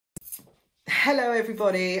Hello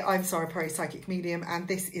everybody, I'm Sara, Psychic Medium, and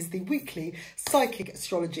this is the weekly Psychic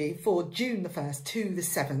Astrology for June the 1st to the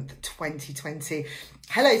 7th, 2020.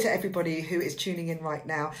 Hello to everybody who is tuning in right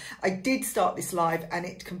now. I did start this live and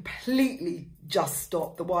it completely just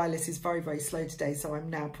stopped. The wireless is very, very slow today, so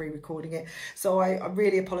I'm now pre-recording it. So I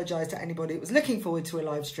really apologise to anybody who was looking forward to a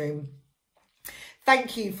live stream.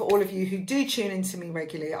 Thank you for all of you who do tune into me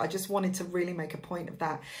regularly. I just wanted to really make a point of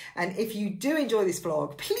that. And if you do enjoy this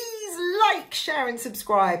vlog, please like, share and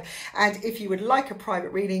subscribe. And if you would like a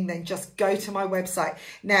private reading, then just go to my website.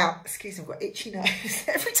 Now, excuse me, I've got itchy nose.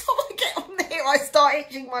 Every time I get on there, I start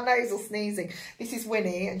itching my nose or sneezing. This is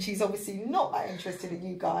Winnie, and she's obviously not that interested in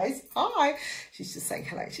you guys. Hi. She's just saying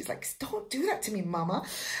hello. She's like, don't do that to me, mama.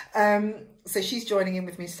 So she's joining in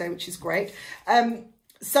with me today, which is great.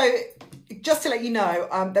 So just to let you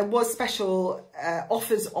know, there was special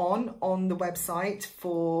offers on the website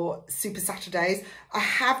for Super Saturdays. I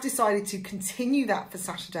have decided to continue that for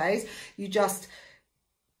Saturdays. You just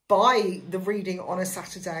buy the reading on a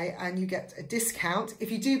Saturday and you get a discount.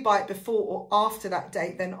 If you do buy it before or after that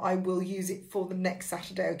date, then I will use it for the next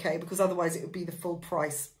Saturday, okay? Because otherwise it would be the full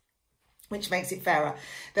price, which makes it fairer.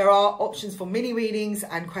 There are options for mini readings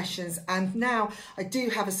and questions, and now I do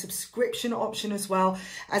have a subscription option as well,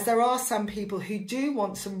 as there are some people who do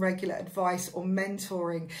want some regular advice or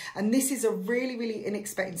mentoring, and this is a really, really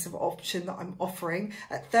inexpensive option that I'm offering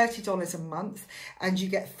at $30 a month, and you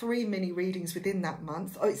get 3 mini readings within that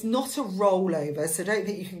month. Oh, it's not a rollover, so don't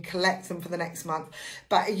think you can collect them for the next month,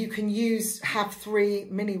 but you can have 3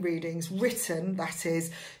 mini readings written, that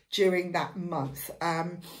is, during that month.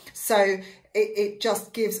 So it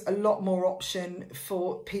just gives a lot more option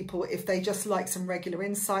for people if they just like some regular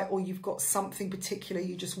insight, or you've got something particular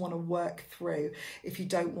you just want to work through, if you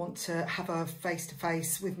don't want to have a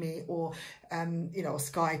face-to-face with me, or you know, a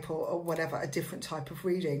Skype or whatever, a different type of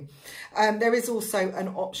reading. There is also an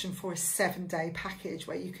option for a 7-day package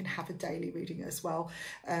where you can have a daily reading as well.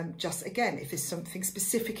 Just again, if there's something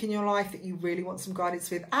specific in your life that you really want some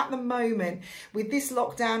guidance with. At the moment, with this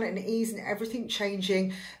lockdown and ease and everything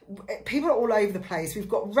changing, people are all over the place. We've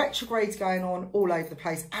got retrogrades going on all over the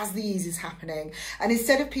place as the ease is happening. And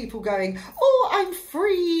instead of people going, oh, I'm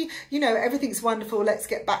free, you know, everything's wonderful, let's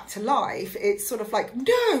get back to life, it's sort of like,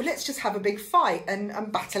 no, let's just have a big fight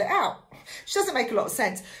and battle it out. Which doesn't make a lot of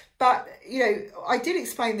sense. But, you know, I did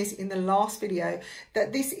explain this in the last video,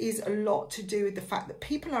 that this is a lot to do with the fact that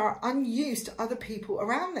people are unused to other people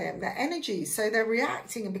around them, their energies. So they're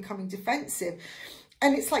reacting and becoming defensive.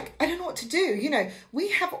 And it's like, I don't know what to do. You know, we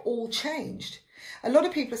have all changed. A lot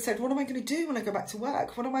of people have said, what am I going to do when I go back to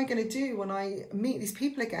work? What am I going to do when I meet these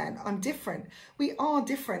people again? I'm different. We are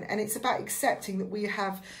different. And it's about accepting that we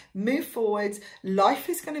have moved forward. Life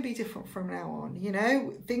is going to be different from now on. You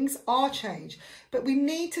know, things are changed, but we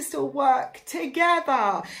need to still work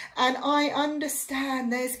together. And I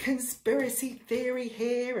understand there's conspiracy theory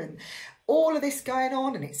here and all of this going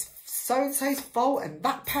on, and it's so-and-so's fault and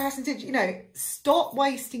that person did, you know. Stop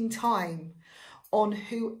wasting time on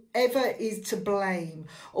whoever is to blame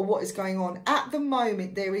or what is going on. At the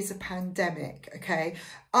moment, there is a pandemic, okay?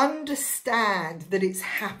 Understand that it's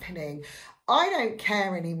happening. I don't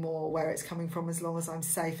care anymore where it's coming from, as long as I'm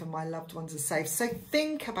safe and my loved ones are safe. So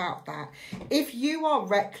think about that. If you are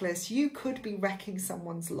reckless, you could be wrecking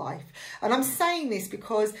someone's life. And I'm saying this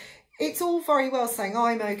because it's all very well saying,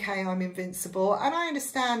 I'm okay, I'm invincible. And I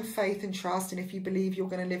understand faith and trust. And if you believe you're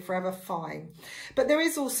going to live forever, fine. But there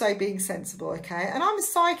is also being sensible, okay? And I'm a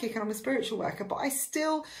psychic and I'm a spiritual worker, but I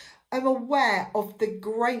still am aware of the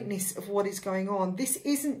greatness of what is going on. This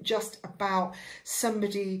isn't just about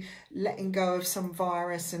somebody letting go of some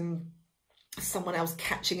virus and someone else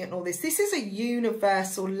catching it and all this. This is a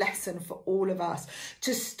universal lesson for all of us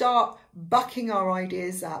to start bucking our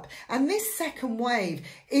ideas up. And this second wave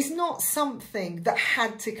is not something that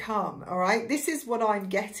had to come, all right? This is what I'm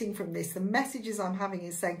getting from this. The messages I'm having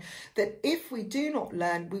is saying that if we do not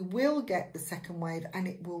learn, we will get the second wave, and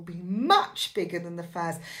it will be much bigger than the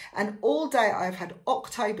first. And all day I've had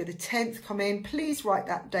October the 10th come in. Please write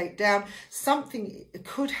that date down. Something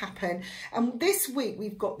could happen. And this week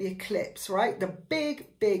we've got the eclipse, right? The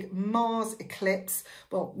big Mars eclipse.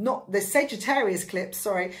 Well, not the Sagittarius eclipse,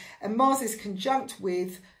 sorry. And Mars is conjunct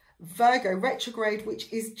with Virgo retrograde,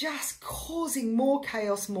 which is just causing more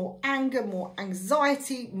chaos, more anger, more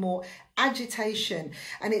anxiety, more agitation.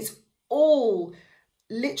 And it's all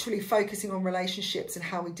literally focusing on relationships and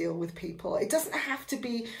how we deal with people. It doesn't have to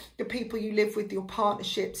be the people you live with, your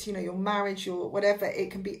partnerships, you know, your marriage, your whatever.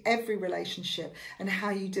 It can be every relationship and how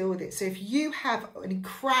you deal with it. So if you have any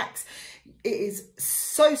cracks, it is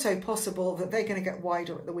so possible that they're going to get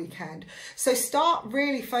wider at the weekend. So start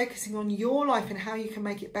really focusing on your life and how you can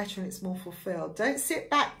make it better and it's more fulfilled. Don't sit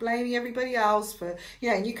back blaming everybody else for, you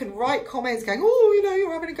know, you can write comments going, oh, you know,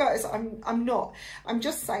 you're having a go. I'm not. I'm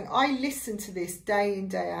just saying, I listen to this day in,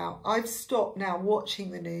 day out. I've stopped now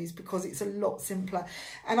watching the news because it's a lot simpler.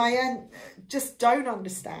 And I just don't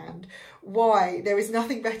understand why there is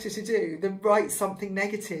nothing better to do than write something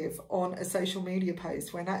negative on a social media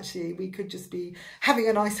post when actually we could just be having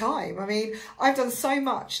a nice time. I mean, I've done so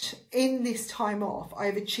much in this time off.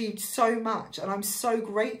 I've achieved so much and I'm so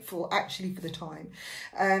grateful actually for the time.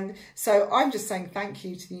 And so I'm just saying thank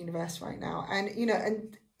you to the universe right now. And, you know,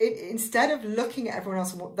 and instead of looking at everyone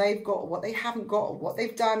else and what they've got or what they haven't got or what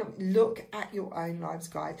they've done, look at your own lives,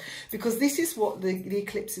 guys, because this is what the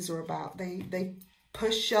eclipses are about. They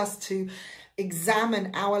push us to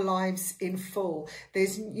examine our lives in full.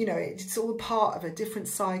 There's, you know, it's all part of a different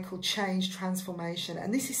cycle, change, transformation.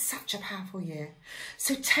 And this is such a powerful year.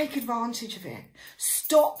 So take advantage of it.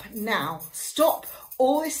 Stop now. Stop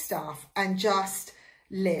all this stuff and just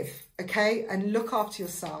live, okay? And look after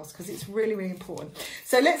yourselves because it's really, really important.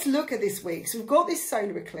 So let's look at this week. So we've got this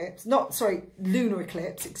solar eclipse, lunar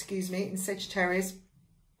eclipse, excuse me, in Sagittarius.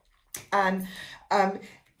 And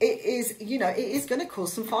it is, you know, it is going to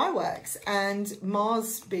cause some fireworks, and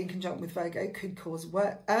Mars being conjunct with Virgo could cause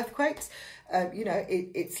earthquakes. You know,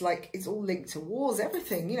 it's like, it's all linked to wars,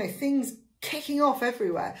 everything, you know, things kicking off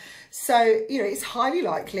everywhere. So, you know, it's highly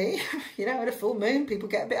likely, you know, at a full moon, people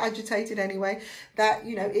get a bit agitated anyway, that,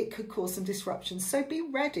 you know, it could cause some disruptions. So be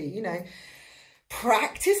ready, you know.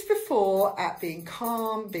 Practice before at being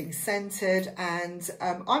calm, being centered, and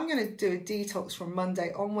I'm going to do a detox from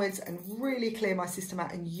Monday onwards and really clear my system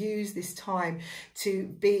out and use this time to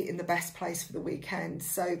be in the best place for the weekend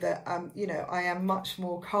so that, you know, I am much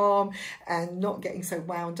more calm and not getting so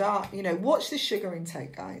wound up. You know, watch the sugar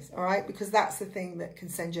intake, guys, all right, because that's the thing that can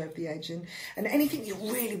send you over the edge. And anything you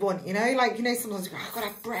really want, you know, like, you know, sometimes you go, I've got to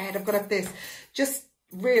have bread, I've got to have this, just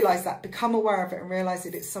realize that, become aware of it and realize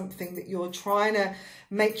that it's something that you're trying to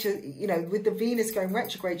make you know, with the Venus going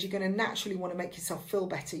retrograde, you're going to naturally want to make yourself feel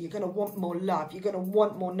better. You're going to want more love. You're going to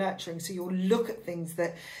want more nurturing. So you'll look at things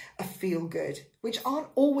that feel good, which aren't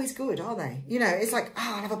always good, are they? You know, it's like,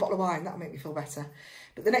 oh, I'll have a bottle of wine. That'll make me feel better.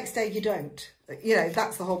 But the next day you don't. You know,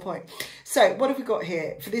 that's the whole point. So what have we got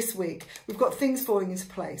here for this week? We've got things falling into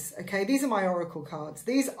place, okay? These are my oracle cards.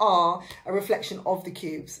 These are a reflection of the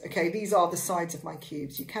cubes, okay? These are the sides of my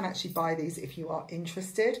cubes. You can actually buy these if you are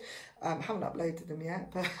interested. I haven't uploaded them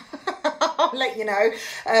yet, but I'll let you know.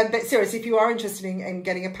 But seriously, if you are interested in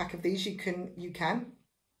getting a pack of these, you can.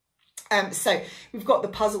 So we've got the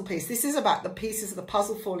puzzle piece. This is about the pieces of the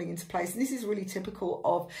puzzle falling into place. And this is really typical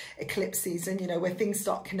of eclipse season, you know, where things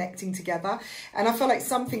start connecting together. And I feel like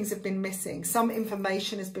some things have been missing. Some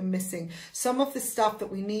information has been missing. Some of the stuff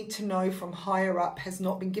that we need to know from higher up has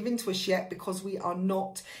not been given to us yet because we are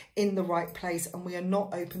not in the right place and we are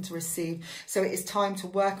not open to receive. So it is time to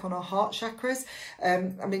work on our heart chakras.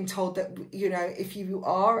 I'm being told that, you know, if you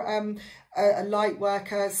are a light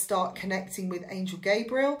worker, start connecting with Angel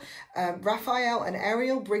Gabriel. Raphael and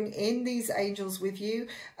Ariel, bring in these angels with you.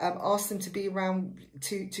 Ask them to be around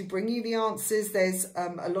to bring you the answers. There's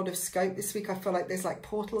a lot of scope this week. I feel like there's like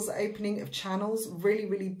portals opening of channels, really,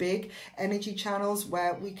 really big energy channels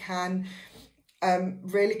where we can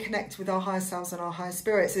really connect with our higher selves and our higher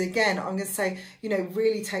spirits. And again, I'm going to say, you know,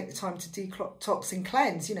 really take the time to detox and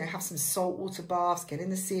cleanse, you know, have some salt water baths, get in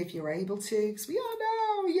the sea if you're able to, because we are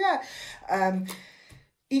now, yeah.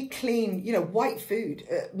 Eat clean, you know, white food,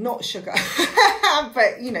 not sugar,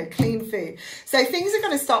 but, you know, clean food. So things are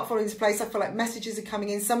going to start falling into place. I feel like messages are coming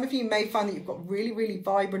in. Some of you may find that you've got really, really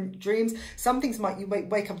vibrant dreams. Some things you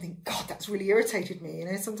wake up and think, God, that's really irritated me. You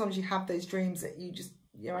know, sometimes you have those dreams that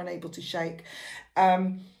you're unable to shake.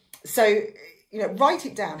 So, you know, write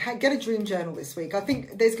it down. Get a dream journal this week. I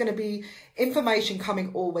think there's going to be information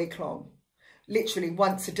coming all week long. Literally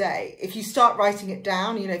once a day. If you start writing it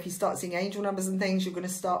down, you know, if you start seeing angel numbers and things, you're going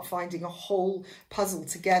to start finding a whole puzzle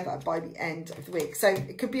together by the end of the week. So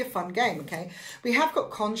it could be a fun game, okay? We have got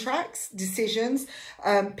contracts, decisions,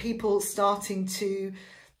 people starting to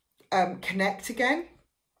connect again.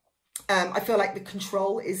 I feel like the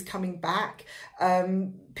control is coming back.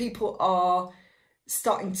 People are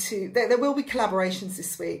starting to, there will be collaborations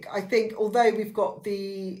this week. I think although we've got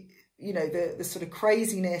the, you know, the sort of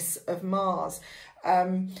craziness of Mars,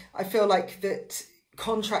 I feel like that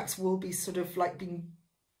contracts will be sort of like being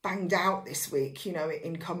banged out this week, you know,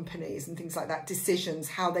 in companies and things like that. Decisions,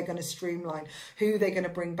 how they're going to streamline, who they're going to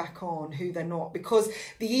bring back on, who they're not, because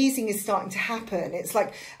the easing is starting to happen. It's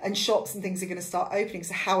like, and shops and things are going to start opening.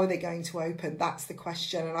 So how are they going to open? That's the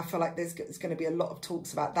question. And I feel like there's going to be a lot of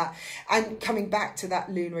talks about that. And coming back to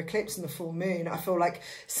that lunar eclipse and the full moon, I feel like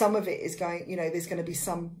some of it is going, you know, there's going to be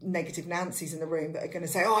some negative Nancy's in the room that are going to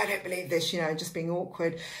say, oh, I don't believe this, you know, just being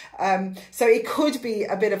awkward. So it could be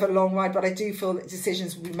a bit of a long ride, but I do feel that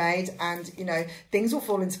decisions will be made, and you know, things will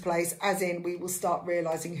fall into place, as in we will start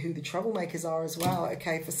realizing who the troublemakers are as well.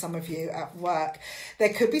 Okay, for some of you at work, there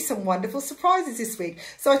could be some wonderful surprises this week.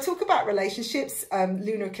 So I talk about relationships.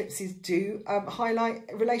 Lunar eclipses do highlight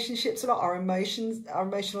relationships a lot, our emotions, our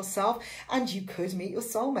emotional self, and you could meet your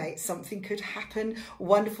soulmate. Something could happen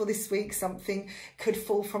wonderful this week. Something could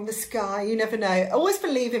fall from the sky. You never know. I always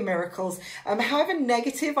believe in miracles. However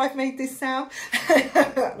negative I've made this sound,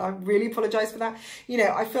 and I really apologize for that. You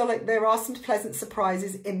know, I feel like there are some pleasant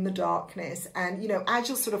surprises in the darkness, and you know, as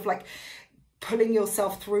you're sort of like pulling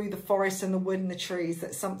yourself through the forest and the wood and the trees,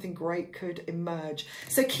 that something great could emerge.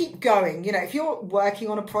 So keep going. You know, if you're working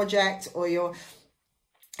on a project, or you're,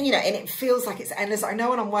 you know, and it feels like it's endless. I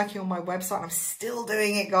know when I'm working on my website, I'm still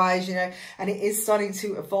doing it, guys, you know, and it is starting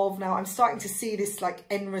to evolve now. I'm starting to see this like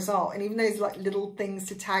end result. And even those like little things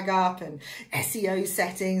to tag up and SEO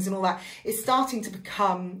settings and all that, it's starting to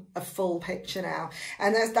become a full picture now.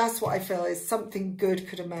 And that's what I feel is something good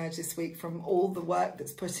could emerge this week from all the work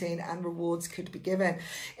that's put in, and rewards could be given.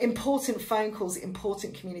 Important phone calls,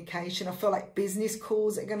 important communication. I feel like business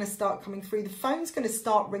calls are going to start coming through. The phone's going to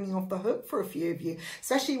start ringing off the hook for a few of you,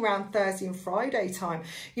 especially around Thursday and Friday time.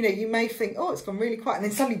 You know, you may think, oh, it's gone really quiet, and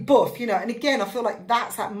then suddenly boof, you know. And again, I feel like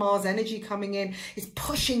that's that Mars energy coming in, is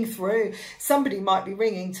pushing through. Somebody might be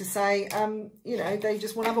ringing to say, you know, they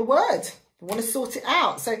just want to have a word, they want to sort it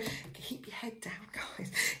out. So keep your head down, guys.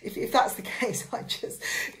 If that's the case, I just,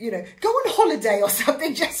 you know, go on holiday or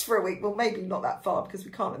something just for a week. Well, maybe not that far, because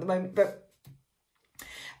we can't at the moment, but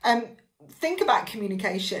think about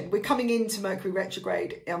communication. We're coming into Mercury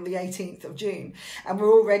retrograde on the 18th of June, and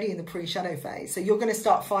we're already in the pre-shadow phase. So you're going to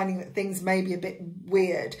start finding that things may be a bit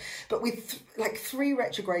weird, but with like 3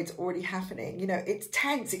 retrogrades already happening, you know, it's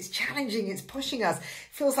tense, it's challenging, it's pushing us. It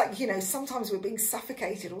feels like, you know, sometimes we're being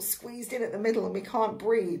suffocated or squeezed in at the middle and we can't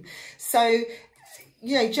breathe. So,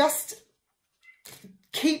 you know, just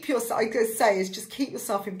keep yourself, I could say, is just keep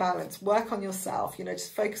yourself in balance, work on yourself, you know,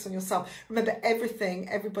 just focus on yourself. Remember,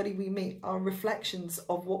 everybody we meet are reflections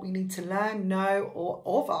of what we need to learn, know, or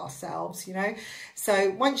of ourselves, you know. So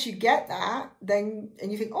once you get that, then,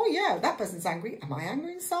 and you think, oh yeah, that person's angry. Am I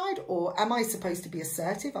angry inside? Or am I supposed to be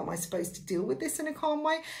assertive? Am I supposed to deal with this in a calm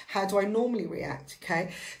way? How do I normally react?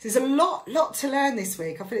 Okay. So there's a lot to learn this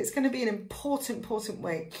week. I feel it's going to be an important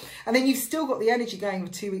week. And then you've still got the energy going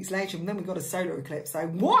for 2 weeks later, and then we've got a solar eclipse. So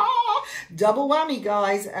whoa, double whammy,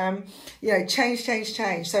 guys. You know, change.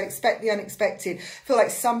 So expect the unexpected. I feel like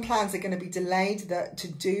some plans are going to be delayed that to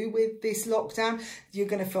do with this lockdown. You're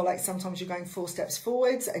going to feel like sometimes you're going 4 steps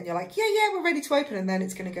forwards, and you're like, yeah, we're ready to open, and then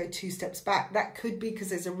it's going to go 2 steps back. That could be because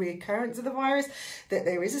there's a reoccurrence of the virus, that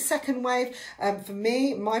there is a second wave. For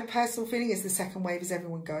me, my personal feeling is the second wave is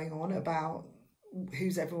everyone going on about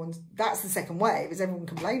that's the second wave, is everyone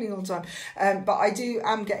complaining all the time. But I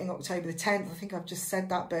am getting October the 10th. I think I've just said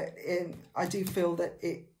that, but I do feel that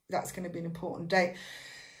that's going to be an important date.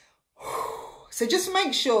 So just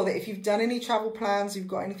make sure that if you've done any travel plans, you've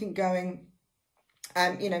got anything going,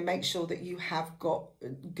 you know, make sure that you have got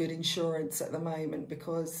good insurance at the moment,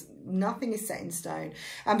 because nothing is set in stone.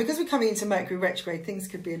 And because we're coming into Mercury retrograde, things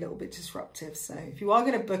could be a little bit disruptive. So if you are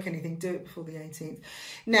going to book anything, do it before the 18th.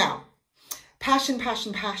 Now, passion,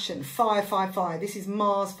 fire. This is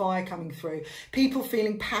Mars fire coming through. People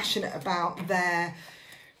feeling passionate about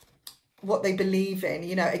what they believe in.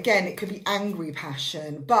 You know, again, it could be angry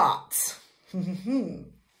passion, but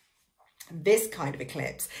this kind of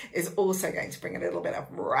eclipse is also going to bring a little bit of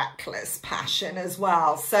reckless passion as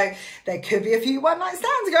well. So there could be a few one-night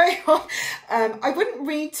stands going on. I wouldn't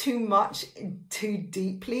read too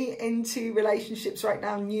deeply into relationships right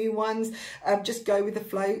now, new ones. Just go with the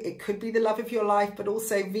flow. It could be the love of your life, but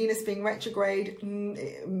also Venus being retrograde,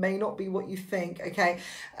 it may not be what you think, okay?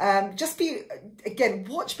 Just be, again,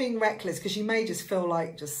 watch being reckless, because you may just feel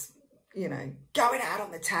like you know, going out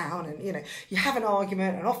on the town, and, you know, you have an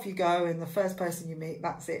argument and off you go, and the first person you meet,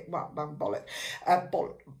 that's it, wham, bang, bollock,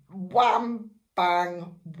 wham,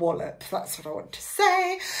 bang, wallop. That's what I want to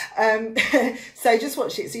say. So just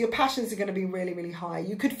watch it. So your passions are going to be really high.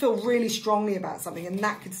 You could feel really strongly about something, and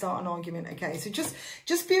that could start an argument, okay? So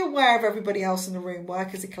just be aware of everybody else in the room.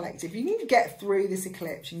 Work as a collective. You can get through this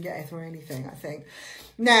eclipse. You can get through anything, I think.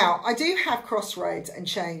 Now, I do have crossroads and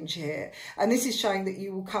change here, and this is showing that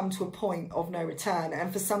you will come to a point of no return.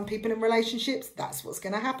 And for some people in relationships, that's what's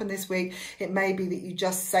going to happen this week. It may be that you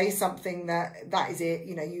just say something that is it,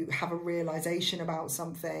 you know, you have a realization about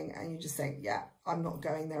something and you just think, yeah, I'm not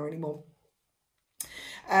going there anymore.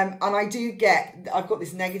 And I've got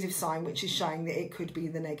this negative sign, which is showing that it could be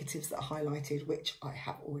the negatives that are highlighted, which I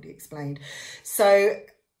have already explained. So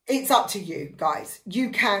it's up to you guys.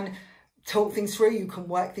 You can talk things through, you can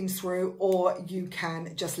work things through, or you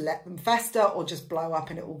can just let them fester or just blow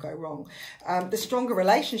up and it will go wrong. The stronger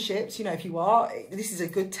relationships, you know, if you are, this is a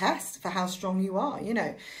good test for how strong you are, you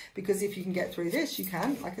know, because if you can get through this, you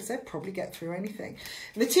can, like I said, probably get through anything.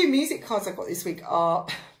 And the two music cards I got this week are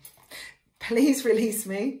Please Release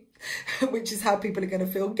Me, which is how people are going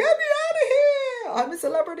to feel, get me out of here, I'm a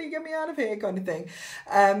celebrity, get me out of here, kind of thing.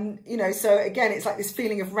 You know, so again, it's like this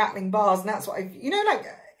feeling of rattling bars, and that's what you know, like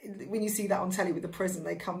when you see that on telly with the prison,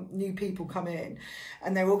 new people come in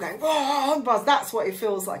and they're all going, whoa, on bars. That's what it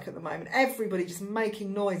feels like at the moment. Everybody just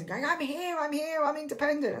making noise and going, I'm here, I'm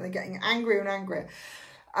independent. And they're getting angrier and angrier.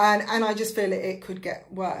 And I just feel it could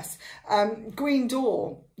get worse. Green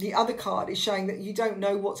Door, the other card, is showing that you don't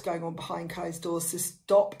know what's going on behind closed doors. So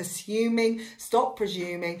stop assuming, stop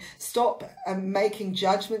presuming, stop making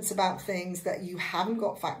judgments about things that you haven't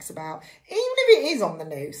got facts about, even if it is on the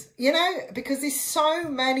news, you know, because there's so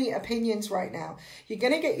many opinions right now. You're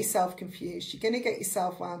going to get yourself confused. You're going to get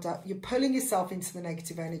yourself wound up. You're pulling yourself into the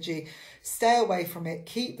negative energy. Stay away from it.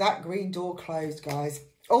 Keep that green door closed, guys.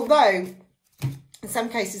 Although in some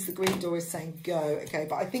cases, the green door is saying go, okay?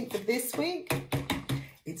 But I think for this week,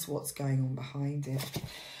 it's what's going on behind it,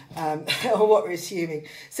 or what we're assuming.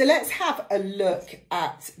 So let's have a look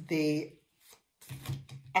at the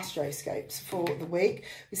astroscopes for the week.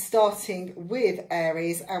 We're starting with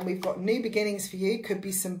Aries, and we've got new beginnings for you. Could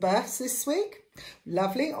be some births this week.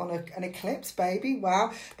 Lovely, on an eclipse, baby.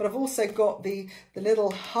 Wow. But I've also got the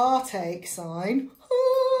little heartache sign,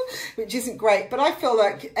 which isn't great, but I feel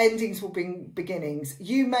like endings will bring beginnings.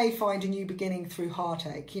 You may find a new beginning through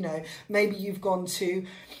heartache. You know, maybe you've gone to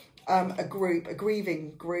a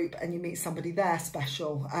grieving group, and you meet somebody there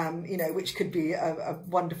special, you know, which could be a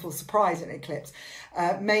wonderful surprise in eclipse.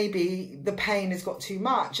 Maybe the pain has got too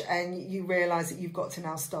much and you realise that you've got to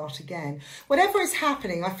now start again. Whatever is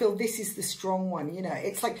happening, I feel this is the strong one. You know,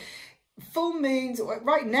 it's like full moons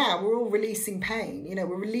right now, we're all releasing pain, you know,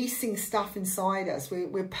 we're releasing stuff inside us,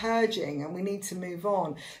 we're purging, and we need to move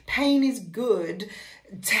on. Pain is good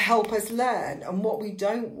to help us learn and what we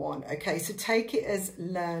don't want, okay? So take it as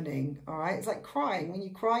learning, all right? It's like crying. When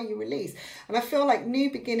you cry, you release. And I feel like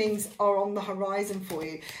new beginnings are on the horizon for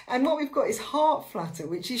you. And what we've got is heart flutter,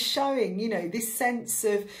 which is showing, you know, this sense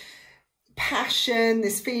of passion,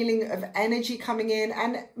 this feeling of energy coming in.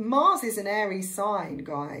 And Mars is an Aries sign,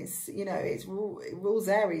 guys. You know, it rules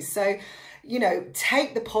Aries. So, you know,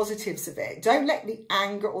 take the positives of it. Don't let the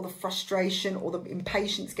anger or the frustration or the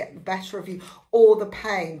impatience get the better of you, or the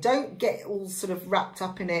pain. Don't get all sort of wrapped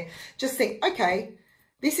up in it. Just think, okay,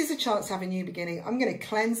 this is a chance to have a new beginning. I'm going to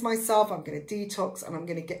cleanse myself. I'm going to detox, and I'm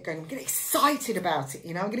going to get going. I'm getting excited about it.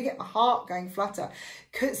 You know, I'm going to get my heart going flutter.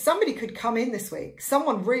 Somebody could come in this week.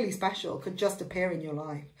 Someone really special could just appear in your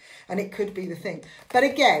life, and it could be the thing. But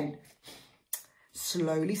again,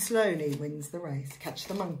 slowly, slowly wins the race. Catch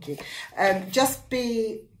the monkey. Just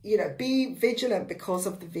be, you know, be vigilant because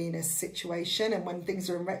of the Venus situation. And when things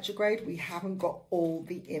are in retrograde, we haven't got all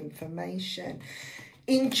the information.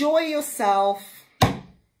 Enjoy yourself,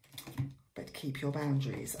 but keep your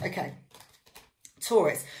boundaries. Okay.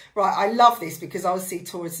 Taurus. Right, I love this because I see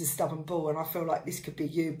Taurus as stubborn bull, and I feel like this could be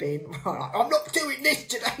you being, right, I'm not doing this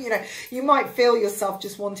today. You know, you might feel yourself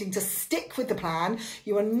just wanting to stick with the plan.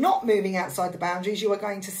 You are not moving outside the boundaries. You are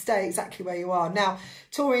going to stay exactly where you are. Now,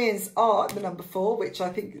 Taurians are the number 4, which I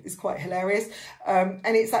think is quite hilarious. And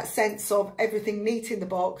it's that sense of everything neat in the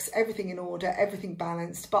box, everything in order, everything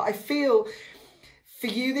balanced. But I feel for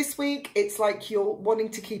you this week, it's like you're wanting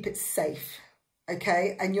to keep it safe.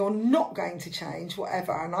 Okay, and you're not going to change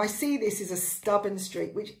whatever. And I see this as a stubborn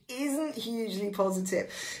streak, which isn't hugely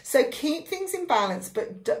positive. So keep things in balance,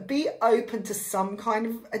 but be open to some kind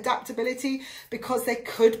of adaptability, because there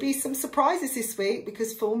could be some surprises this week,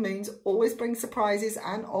 because full moons always bring surprises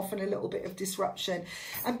and often a little bit of disruption.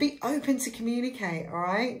 And be open to communicate, all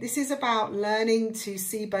right? This is about learning to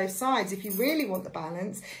see both sides. If you really want the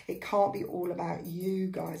balance, it can't be all about you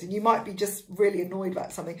guys. And you might be just really annoyed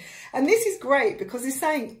about something. And this is great, because it's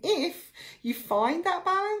saying if you find that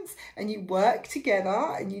balance and you work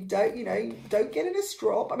together and you don't, you know, don't get in a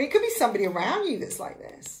strop. I mean, it could be somebody around you that's like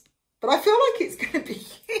this, but I feel like it's going to be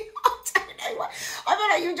you. I don't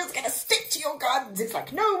you're just going to stick to your guns. It's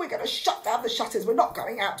like, no, we're going to shut down the shutters. We're not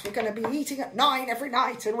going out. We're going to be eating at 9 every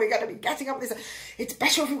night, and we're going to be getting up this. It's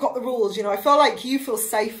better if we've got the rules. You know, I feel like you feel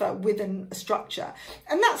safer within a structure,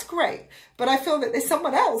 and that's great. But I feel that there's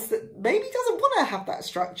someone else that maybe doesn't want to have that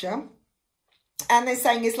structure. And they're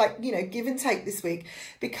saying it's like, you know, give and take this week,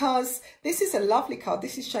 because this is a lovely card.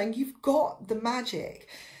 This is showing you've got the magic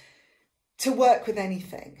to work with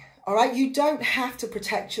anything. All right. You don't have to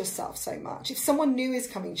protect yourself so much. If someone new is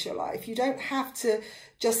coming to your life, you don't have to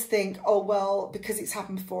just think, oh, well, because it's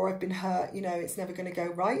happened before, I've been hurt, you know, it's never going to go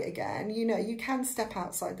right again. You know, you can step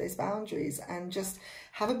outside those boundaries and just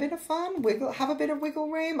have a bit of fun, have a bit of wiggle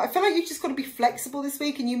room. I feel like you've just got to be flexible this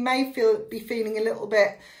week, and you may be feeling a little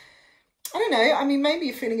bit, I don't know, I mean, maybe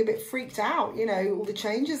you're feeling a bit freaked out, you know, all the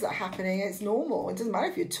changes that are happening. It's normal. It doesn't matter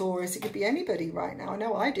if you're Taurus. It could be anybody right now. I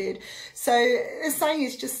know I did. So the saying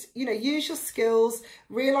is just, you know, use your skills,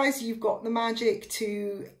 realise you've got the magic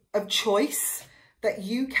of choice, that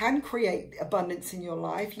you can create abundance in your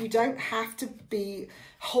life. You don't have to be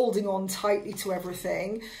holding on tightly to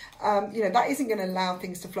everything. You know, that isn't going to allow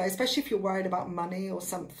things to flow, especially if you're worried about money or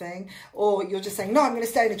something, or you're just saying, no, I'm going to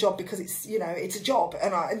stay in a job because it's, you know, it's a job,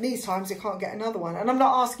 and in these times I can't get another one. And I'm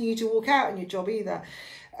not asking you to walk out in your job either.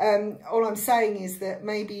 All I'm saying is that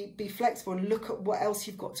maybe be flexible and look at what else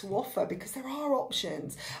you've got to offer, because there are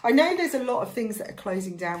options. I know there's a lot of things that are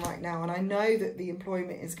closing down right now, and I know that the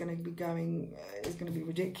employment is going to be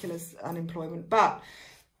ridiculous, unemployment, but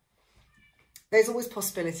there's always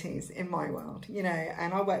possibilities in my world, you know,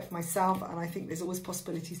 and I work for myself, and I think there's always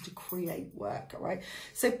possibilities to create work, all right?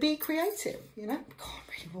 So be creative, you know. God, I'm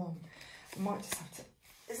really warm. I might just have to,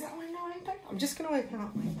 is that window open? I'm just going to open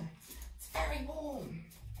up the window. It's very warm.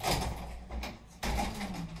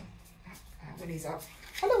 Winnie's up.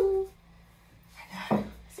 Hello. I know.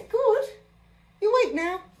 Is it good? You awake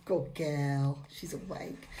now? Good girl. She's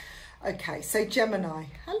awake. Okay, so Gemini.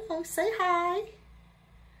 Hello. Say hi.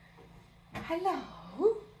 Hello.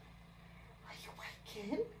 Are you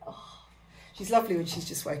waking? Oh, she's lovely when she's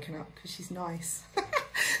just woken up, because she's nice.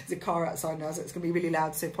 There's a car outside now, so it's going to be really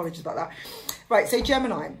loud, so apologies about that. Right, so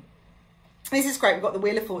Gemini. This is great. We've got the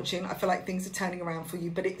Wheel of Fortune. I feel like things are turning around for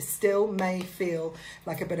you, but it still may feel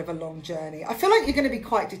like a bit of a long journey. I feel like you're going to be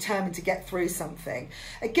quite determined to get through something.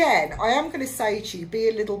 Again, I am going to say to you, be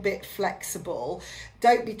a little bit flexible.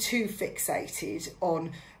 Don't be too fixated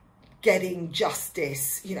on getting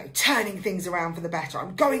justice, you know, turning things around for the better.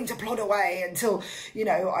 I'm going to plod away until, you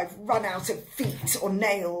know, I've run out of feet or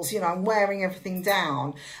nails, you know, I'm wearing everything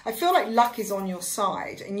down. I feel like luck is on your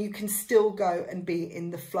side, and you can still go and be in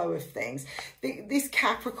the flow of things. This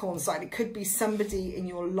Capricorn side, it could be somebody in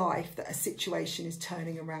your life that a situation is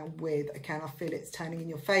turning around with. Okay, and I feel it's turning in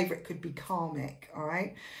your favour. It could be karmic, all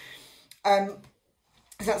right? So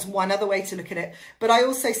that's one other way to look at it. But I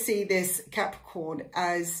also see this Capricorn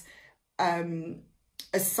as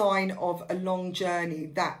a sign of a long journey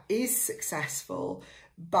that is successful,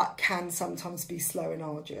 but can sometimes be slow and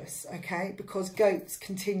arduous, okay? Because goats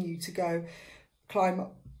continue to climb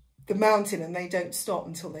up the mountain, and they don't stop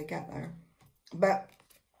until they get there. But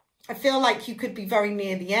I feel like you could be very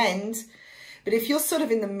near the end, but if you're sort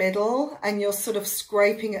of in the middle and you're sort of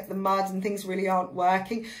scraping at the mud and things really aren't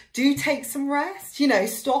working, do take some rest. You know,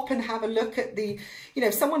 stop and have a look at the, you know,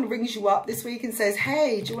 if someone rings you up this week and says,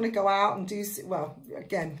 hey, do you want to go out and do, well,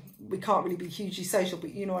 again, we can't really be hugely social,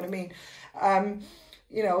 but you know what I mean.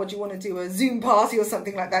 You know, or do you want to do a Zoom party or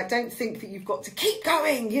something like that? Don't think that you've got to keep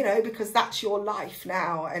going, you know, because that's your life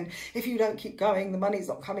now. And if you don't keep going, the money's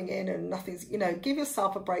not coming in and nothing's, you know, give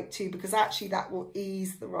yourself a break too, because actually that will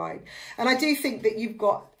ease the ride. And I do think that you've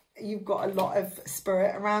got a lot of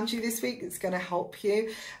spirit around you this week that's going to help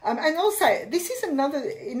you. And also, this is another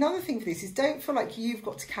thing for this is, don't feel like you've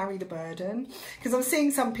got to carry the burden, because I'm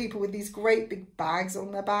seeing some people with these great big bags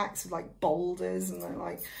on their backs with like boulders, and they're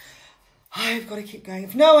like, I've got to keep going.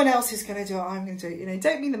 If no one else is going to do it, I'm going to do it. You know,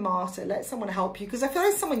 don't be the martyr. Let someone help you. Because I feel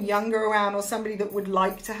like someone younger around, or somebody that would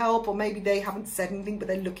like to help, or maybe they haven't said anything, but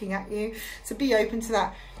they're looking at you. So be open to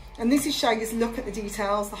that. And this is showing us, look at the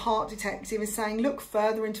details. The heart detective is saying, look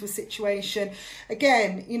further into a situation.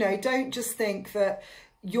 Again, you know, don't just think that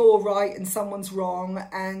you're right and someone's wrong,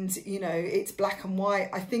 and you know, it's black and white.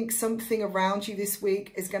 I think something around you this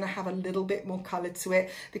week is going to have a little bit more colour to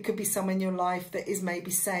it. There could be someone in your life that is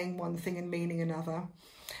maybe saying one thing and meaning another.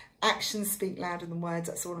 actions speak louder than words.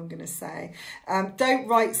 That's all I'm going to say. Don't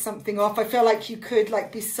write something off. I feel like you could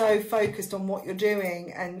like be so focused on what you're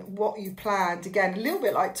doing and what you planned. Again, a little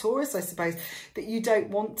bit like Taurus, I suppose, that you don't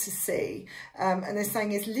want to see. And they're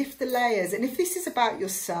saying is lift the layers. And if this is about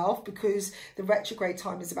yourself, because the retrograde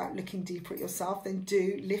time is about looking deeper at yourself, then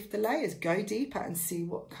do lift the layers. Go deeper and see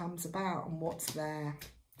what comes about and what's there.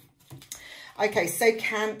 Okay, so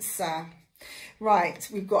Cancer. Right,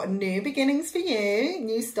 we've got new beginnings for you,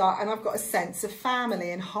 new start, and I've got a sense of family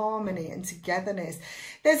and harmony and togetherness.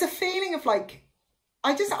 There's a feeling of like,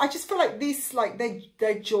 I just feel like this, like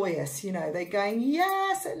they're joyous, you know, they're going,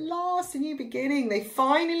 yes, at last, a new beginning. They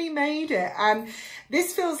finally made it. And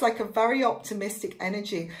this feels like a very optimistic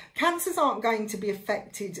energy. Cancers aren't going to be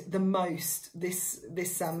affected the most this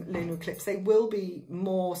lunar eclipse. They will be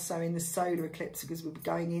more so in the solar eclipse because we're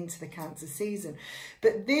going into the Cancer season.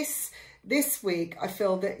 But this week, I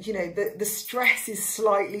feel that, you know, the stress is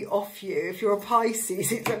slightly off you. If you're a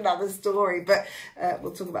Pisces, it's another story, but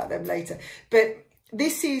we'll talk about them later. But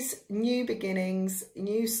this is new beginnings,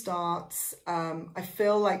 new starts. I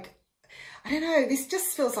feel like, I don't know, this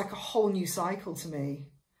just feels like a whole new cycle to me.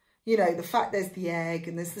 You know, the fact there's the egg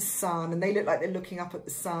and there's the sun and they look like they're looking up at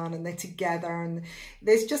the sun and they're together, and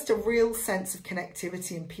there's just a real sense of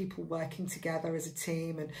connectivity and people working together as a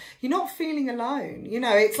team, and you're not feeling alone. You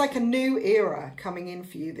know, it's like a new era coming in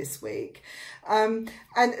for you this week. And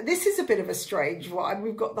this is a bit of a strange one.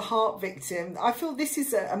 We've got the heart victim. I feel this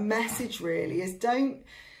is a message really, is don't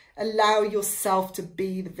allow yourself to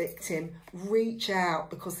be the victim. Reach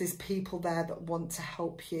out, because there's people there that want to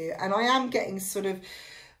help you. And I am getting sort of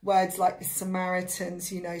words like the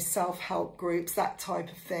Samaritans, you know, self-help groups, that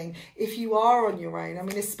type of thing. If you are on your own, I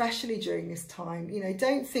mean, especially during this time, you know,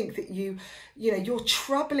 don't think that you know, you're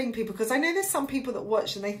troubling people. Because I know there's some people that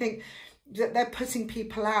watch and they think that they're putting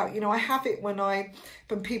people out. You know, I have it when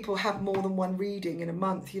people have more than one reading in a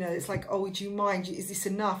month. You know, it's like, oh, do you mind? Is this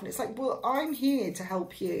enough? And it's like, well, I'm here to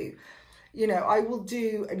help you. You know, I will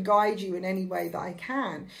do and guide you in any way that I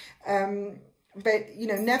can. But, you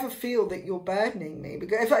know, never feel that you're burdening me.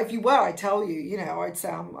 Because if you were, I'd tell you, you know, I'd say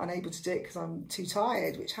I'm unable to do it because I'm too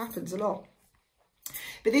tired, which happens a lot.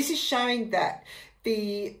 But this is showing that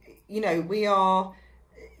you know, we are,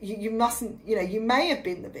 you mustn't, you know, you may have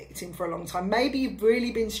been the victim for a long time. Maybe you've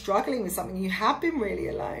really been struggling with something. You have been really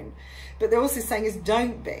alone. But they're also saying is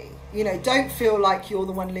don't be, you know, don't feel like you're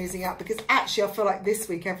the one losing out, because actually I feel like this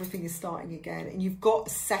week everything is starting again and you've got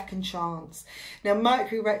a second chance. Now,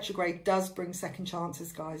 Mercury retrograde does bring second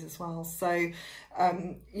chances, guys, as well. So,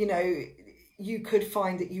 you know, you could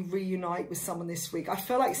find that you reunite with someone this week. I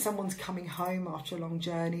feel like someone's coming home after a long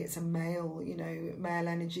journey. It's a male, you know, male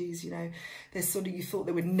energies, you know, there's sort of, you thought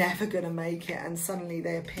they were never going to make it and suddenly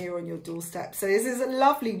they appear on your doorstep. So there's a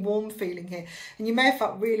lovely warm feeling here, and you may have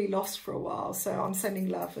felt really lost for a while. So I'm sending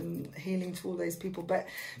love and healing to all those people. But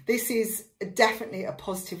this is definitely a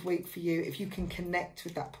positive week for you if you can connect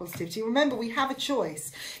with that positivity. Remember, we have a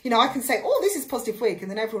choice. You know, I can say, oh, this is a positive week,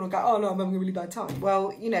 and then everyone will go, oh no, I'm having a really bad time.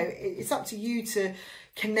 Well, you know, it's up to you to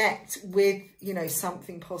connect with, you know,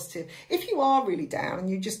 something positive. If you are really down and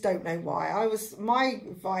you just don't know why, my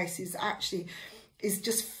advice is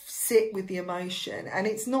just sit with the emotion. And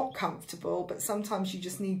it's not comfortable, but sometimes you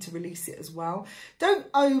just need to release it as well.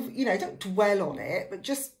 Don't dwell on it, but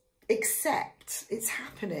just accept it's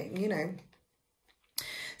happening, you know.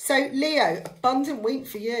 So Leo, abundant week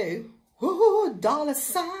for you. Ooh, dollar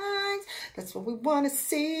signs. That's what we want to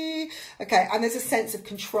see. Okay, and there's a sense of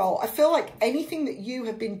control. I feel like anything that you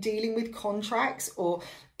have been dealing with, contracts or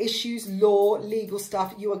issues, law, legal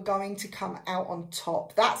stuff, you are going to come out on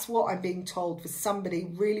top. That's what I'm being told for somebody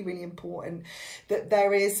really, really important. That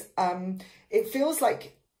there is, it feels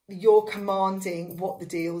like you're commanding what the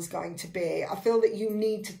deal is going to be. I feel that you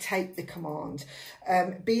need to take the command.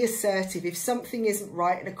 Be assertive. If something isn't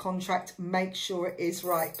right in a contract, make sure it is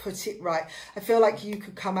right. Put it right. I feel like you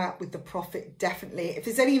could come out with the profit, definitely. If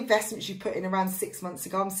there's any investments you put in around 6 months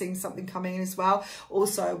ago, I'm seeing something coming in as well.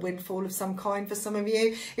 Also a windfall of some kind for some of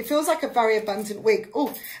you. It feels like a very abundant week.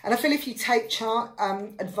 Oh, and I feel if you take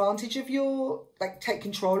advantage of take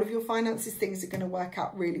control of your finances, things are going to work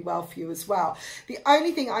out really well for you as well. The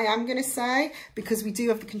only thing I am going to say, because we do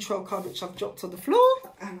have the control card, which I've dropped on the floor,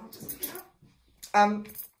 and I'll just look it up.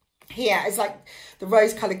 Here is like the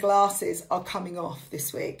rose-coloured glasses are coming off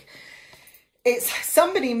this week. It's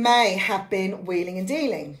somebody may have been wheeling and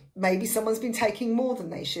dealing. Maybe someone's been taking more than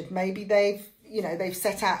they should. Maybe they've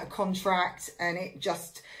set out a contract and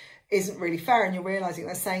isn't really fair, and you're realizing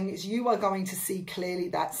they're saying is you are going to see clearly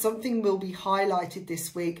that something will be highlighted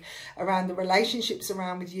this week around the relationships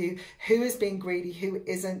around with you, who is being greedy, who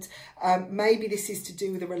isn't. Maybe this is to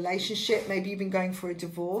do with a relationship, maybe you've been going for a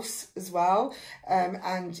divorce as well,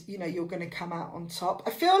 and you know, you're going to come out on top.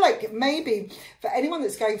 I feel like maybe for anyone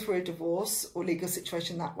that's going through a divorce or legal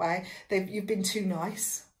situation that way, you've been too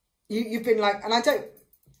nice. You've been like, and I don't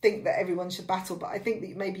think that everyone should battle, but I think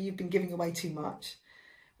that maybe you've been giving away too much.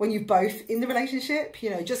 When you're both in the relationship, you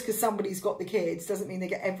know, just because somebody's got the kids doesn't mean they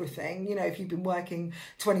get everything. You know, if you've been working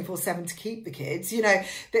 24/7 to keep the kids, you know,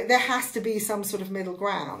 there has to be some sort of middle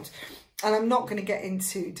ground. And I'm not going to get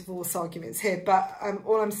into divorce arguments here, but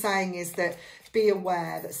all I'm saying is that be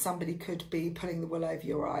aware that somebody could be pulling the wool over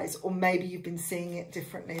your eyes, or maybe you've been seeing it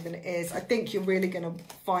differently than it is. I think you're really going to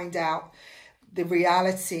find out the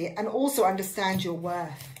reality and also understand your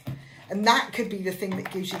worth. And that could be the thing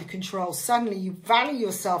that gives you the control. Suddenly you value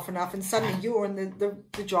yourself enough and suddenly you're in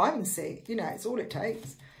the driving seat. You know, it's all it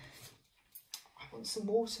takes. I want some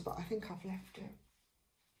water, but I think I've left it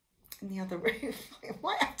in the other room. I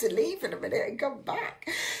might have to leave in a minute and come back.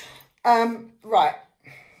 Right.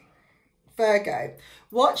 Virgo,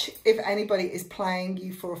 watch if anybody is playing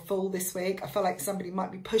you for a fool this week. I feel like somebody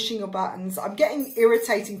might be pushing your buttons. I'm getting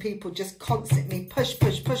irritating people just constantly push.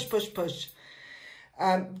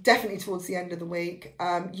 Definitely towards the end of the week,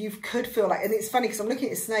 you could feel like, and it's funny because I'm looking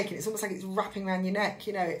at a snake and it's almost like it's wrapping around your neck,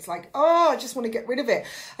 you know, it's like, oh, I just want to get rid of it.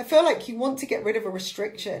 I feel like you want to get rid of a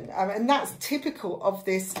restriction, and that's typical of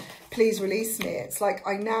this please release me. It's like,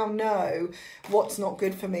 I now know what's not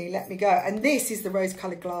good for me, let me go. And this is the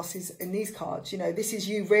rose-coloured glasses in these cards, you know, this is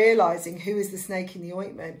you realising who is the snake in the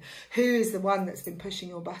ointment, who is the one that's been pushing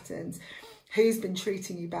your buttons, who's been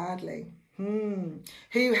treating you badly.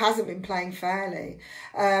 Who hasn't been playing fairly.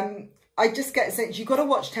 I just get a sense you've got to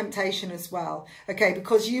watch temptation as well, okay,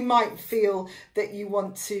 because you might feel that you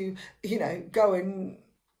want to, you know, go and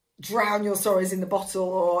drown your sorrows in the bottle,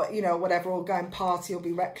 or, you know, whatever, or go and party or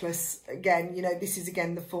be reckless again. You know, this is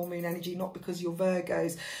again the full moon energy, not because you're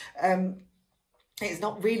Virgos. It's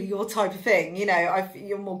not really your type of thing, you know,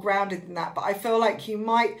 you're more grounded than that. But I feel like you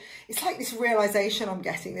might, it's like this realization I'm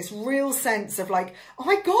getting, this real sense of like, oh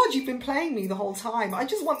my God, you've been playing me the whole time. I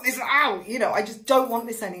just want this out, you know, I just don't want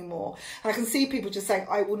this anymore. And I can see people just saying,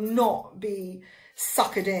 I will not be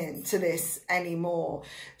suckered in to this anymore.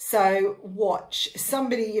 So watch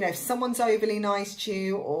somebody, you know, if someone's overly nice to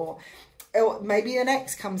you, or maybe an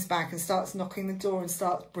ex comes back and starts knocking the door and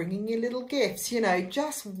starts bringing you little gifts, you know,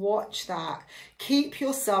 just watch that. Keep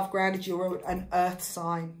yourself grounded. You're an earth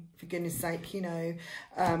sign, for goodness sake, you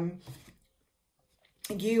know.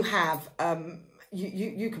 You have,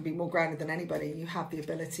 you can be more grounded than anybody. You have the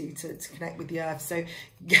ability to connect with the earth. So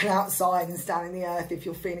get outside and stand in the earth if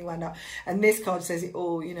you're feeling wound up. And this card says it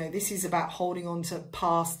all, you know, this is about holding on to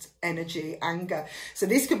past energy, anger. So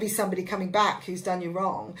this could be somebody coming back who's done you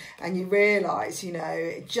wrong, and you realise, you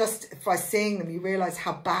know, just by seeing them, you realise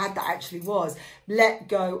how bad that actually was. Let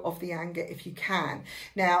go of the anger if you can.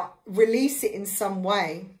 Now, release it in some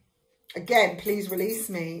way. Again, please release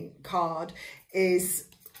me card is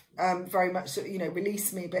very much, you know,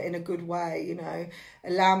 release me, but in a good way, you know,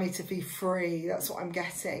 allow me to be free. That's what I'm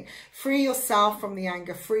getting. Free yourself from the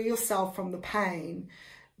anger, free yourself from the pain,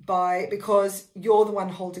 because you're the one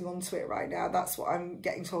holding on to it right now. That's what I'm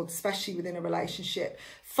getting told, especially within a relationship.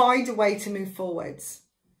 Find a way to move forwards,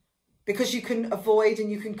 because you can avoid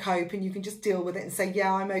and you can cope and you can just deal with it and say,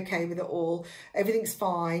 yeah, I'm okay with it all. Everything's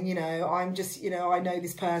fine. You know, I'm just, you know, I know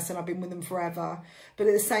this person, I've been with them forever. But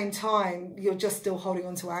at the same time, you're just still holding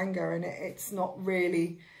on to anger, and it's not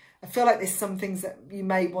really, I feel like there's some things that you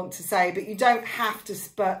may want to say, but you don't have to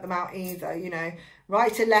spurt them out either, you know.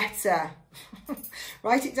 Write a letter.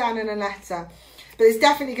 Write it down in a letter. But there's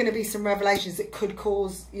definitely going to be some revelations that could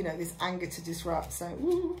cause, you know, this anger to disrupt. So,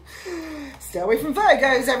 ooh, stay away from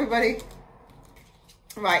Virgos, everybody.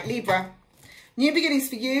 Right, Libra. New beginnings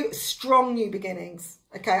for you. Strong new beginnings.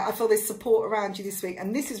 Okay, I feel there's support around you this week.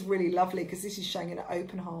 And this is really lovely because this is showing an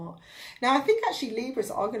open heart. Now, I think actually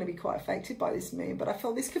Libras are going to be quite affected by this moon, but I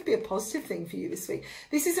feel this could be a positive thing for you this week.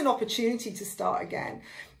 This is an opportunity to start again.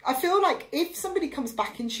 I feel like if somebody comes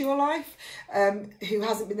back into your life who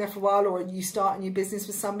hasn't been there for a while, or you start a new business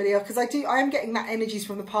with somebody, because I am getting that energies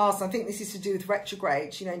from the past. I think this is to do with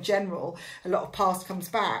retrograde, you know, in general, a lot of past comes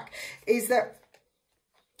back, is that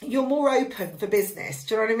you're more open for business.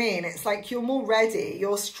 Do you know what I mean? It's like you're more ready,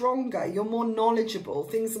 you're stronger, you're more knowledgeable,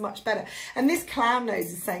 things are much better. And this clown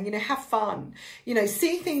nose is saying, you know, have fun, you know,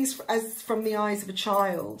 see things as from the eyes of a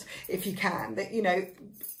child if you can, that, you know,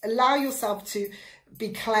 allow yourself to be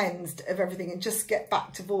cleansed of everything and just get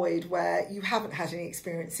back to void where you haven't had any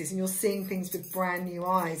experiences and you're seeing things with brand new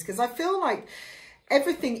eyes. Because I feel like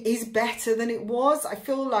everything is better than it was. I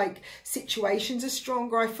feel like situations are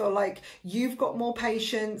stronger. I feel like you've got more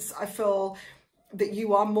patience. I feel that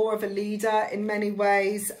you are more of a leader in many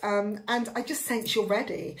ways, and I just sense you're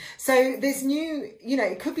ready. So there's new, you know,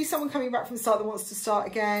 it could be someone coming back from the start that wants to start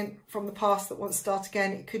again, from the past that wants to start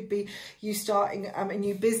again. It could be you starting a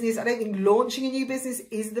new business. I don't think launching a new business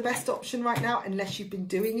is the best option right now unless you've been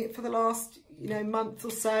doing it for the last, you know, month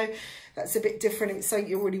or so. That's a bit different. It's something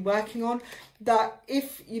you're already working on. That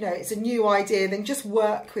if, you know, it's a new idea, then just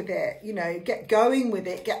work with it, you know, get going with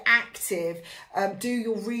it, get active, do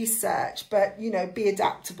your research, but, you know, be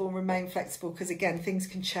adaptable and remain flexible, because again, things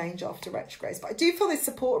can change after retrogrades. But I do feel there's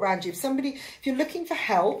support around you. If you're looking for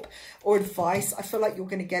help or advice, I feel like you're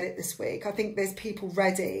going to get it this week. I think there's people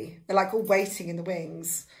ready. They're like all waiting in the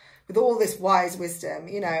wings with all this wise wisdom,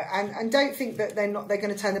 you know, and don't think that they're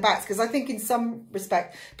going to turn their backs, because I think in some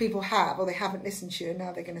respect people have, or they haven't listened to you, and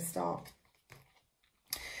now they're going to start.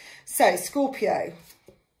 So Scorpio,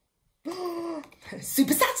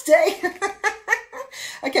 Super Saturday.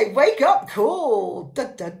 Okay, wake up call. Da,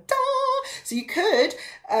 da, da. So you could,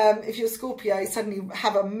 if you're Scorpio, suddenly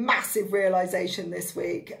have a massive realization this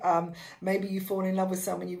week. Maybe you fall in love with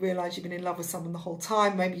someone, you realize you've been in love with someone the whole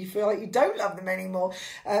time. Maybe you feel like you don't love them anymore.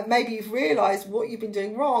 Maybe you've realized what you've been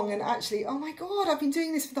doing wrong, and actually, oh my God, I've been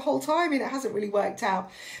doing this for the whole time and it hasn't really worked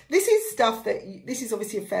out. This is stuff that, this is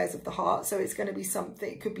obviously affairs of the heart. So it's going to be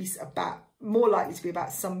something, it could be about, more likely to be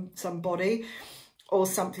about somebody or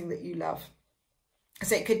something that you love.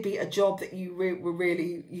 So it could be a job that you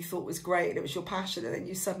you thought was great and it was your passion, and then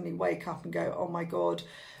you suddenly wake up and go, oh my God,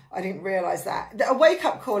 I didn't realize that. A wake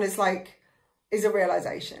up call is a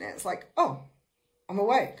realization. It's like, oh, I'm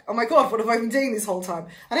awake. Oh my God, what have I been doing this whole time?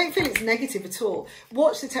 I don't feel it's negative at all.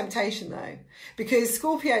 Watch the temptation though, because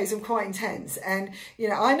Scorpios are quite intense, and you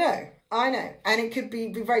know, I know, and it could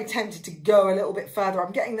be very tempted to go a little bit further.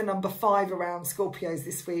 I'm getting the number 5 around Scorpios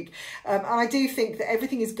this week, and I do think that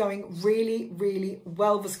everything is going really, really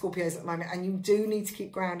well for Scorpios at the moment, and you do need to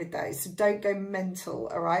keep grounded though, so don't go mental,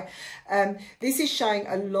 all right? This is showing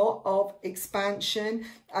a lot of expansion.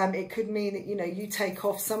 It could mean that, you know, you take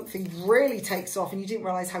off, something really takes off and you didn't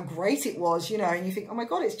realize how great it was, you know, and you think, oh my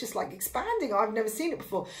God, it's just like expanding. I've never seen it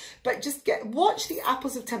before. But just watch the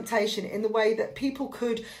apples of temptation in the way that people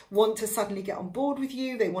could want to suddenly get on board with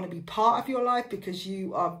you. They want to be part of your life because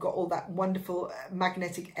you have got all that wonderful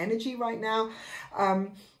magnetic energy right now.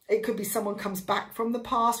 It could be someone comes back from the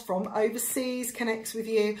past, from overseas, connects with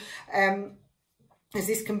you. As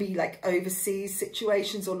this can be like overseas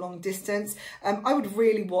situations or long distance. I would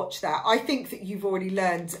really watch that. I think that you've already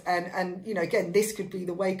learned, and you know, again, this could be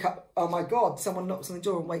the wake up. Oh my God, someone knocks on the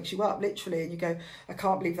door and wakes you up literally, and you go, I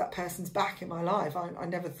can't believe that person's back in my life. I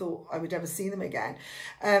never thought I would ever see them again.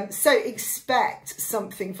 So expect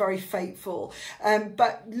something very fateful,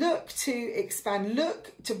 but look to expand,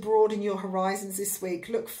 look to broaden your horizons this week,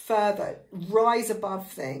 look further, rise above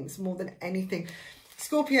things more than anything.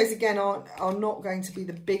 Scorpios, again, are not going to be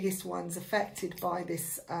the biggest ones affected by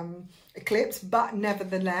this eclipse, but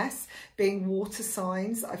nevertheless, being water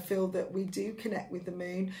signs, I feel that we do connect with the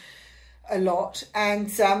moon a lot.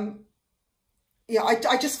 And yeah,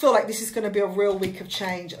 I just feel like this is going to be a real week of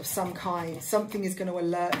change of some kind. Something is going to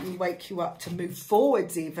alert you, wake you up to move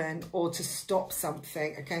forwards even, or to stop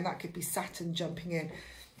something. Again, that could be Saturn jumping in.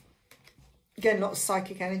 Again, a lot of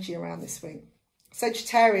psychic energy around this week.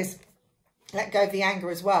 Sagittarius, let go of the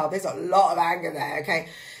anger as well. There's a lot of anger there, okay?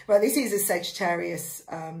 Well, this is a Sagittarius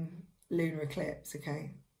lunar eclipse,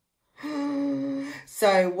 okay?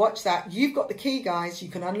 So watch that. You've got the key, guys. You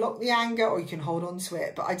can unlock the anger or you can hold on to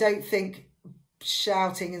it. But I don't think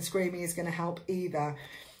shouting and screaming is going to help either.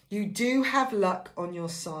 You do have luck on your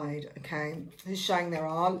side, okay? It's showing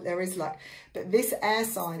there is luck. But this air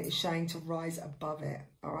sign is showing to rise above it,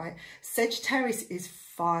 all right? Sagittarius is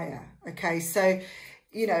fire, okay? So,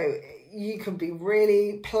 you know, you can be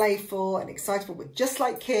really playful and excitable, but just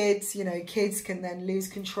like kids, you know, kids can then lose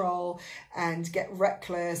control and get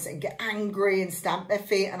reckless and get angry and stamp their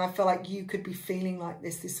feet. And I feel like you could be feeling like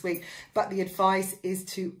this week, but the advice is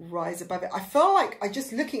to rise above it. I feel like I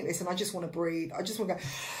just looking at this and I just want to breathe. I just want to go.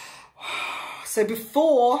 So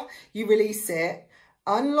before you release it,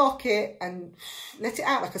 unlock it and let it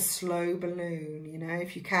out like a slow balloon, you know,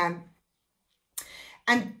 if you can.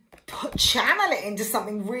 And channel it into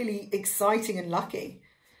something really exciting and lucky,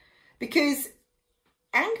 because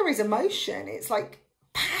anger is emotion. It's like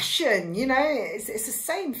passion, you know, it's the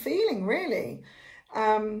same feeling really.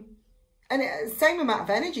 And And same amount of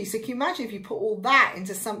energy. So can you imagine if you put all that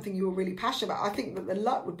into something you were really passionate about? I think that the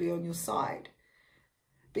luck would be on your side.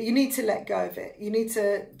 But you need to let go of it. You need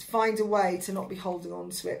to find a way to not be holding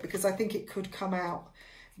on to it, because I think it could come out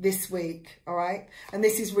this week, all right? And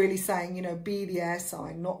this is really saying, you know, be the air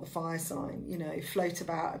sign, not the fire sign, you know, float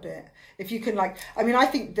about a bit. If you can, like, I mean, I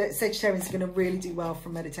think that Sagittarians are going to really do well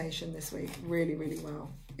from meditation this week, really, really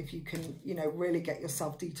well. If you can, you know, really get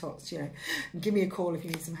yourself detoxed, you know, give me a call if you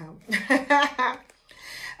need some help.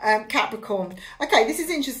 Capricorn. Okay, this is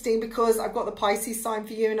interesting because I've got the Pisces sign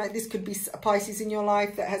for you, and this could be a Pisces in your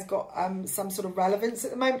life that has got some sort of relevance at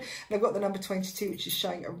the moment. And I've got the number 22, which is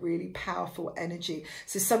showing a really powerful energy.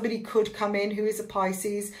 So somebody could come in who is a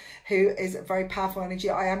Pisces, who is a very powerful energy.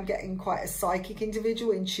 I am getting quite a psychic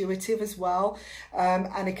individual, intuitive as well,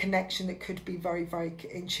 and a connection that could be very, very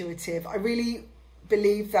intuitive. I really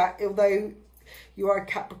believe that although you are a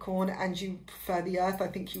Capricorn and you prefer the earth, I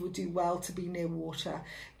think you would do well to be near water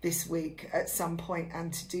this week at some point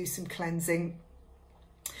and to do some cleansing.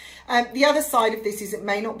 The other side of this is it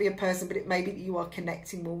may not be a person, but it may be that you are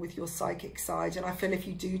connecting more with your psychic side. And I feel if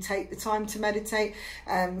you do take the time to meditate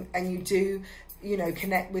and you do, you know,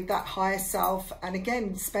 connect with that higher self, and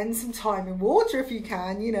again, spend some time in water if you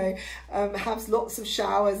can, you know, have lots of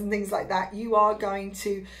showers and things like that, you are going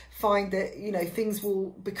to find that, you know, things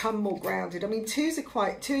will become more grounded. I mean, 2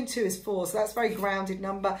 and 2 is 4, so that's a very grounded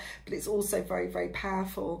number, but it's also very, very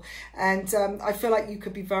powerful. And I feel like you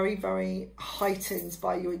could be very, very heightened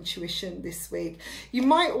by your intuition this week. You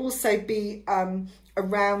might also be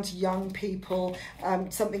around young people.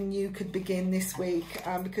 Something new could begin this week,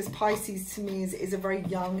 because Pisces to me is a very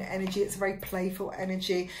young energy. It's a very playful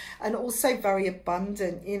energy and also very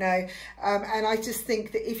abundant, you know, and I just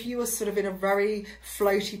think that if you are sort of in a very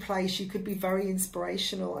floaty place, you could be very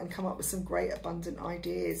inspirational and come up with some great abundant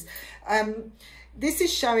ideas. This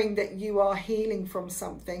is showing that you are healing from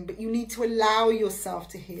something, but you need to allow yourself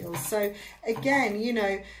to heal. So again, you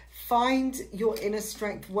know, find your inner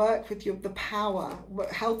strength, work with the power,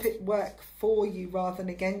 help it work for you rather than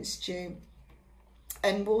against you.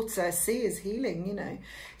 And water, sea is healing, you know,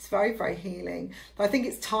 it's very, very healing. But I think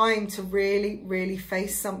it's time to really, really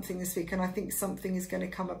face something this week. And I think something is going to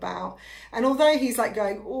come about. And although he's like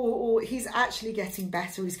going, oh, he's actually getting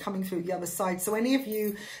better. He's coming through the other side. So any of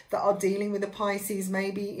you that are dealing with the Pisces,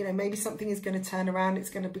 maybe, you know, maybe something is going to turn around. It's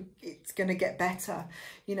going to get better.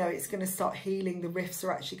 You know, it's going to start healing. The rifts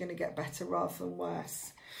are actually going to get better rather than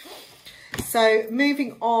worse. So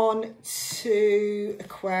moving on to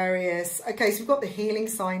Aquarius. Okay, so we've got the healing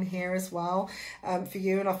sign here as well for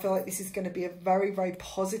you. And I feel like this is going to be a very, very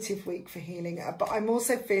positive week for healing. But I'm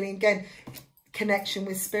also feeling, again, connection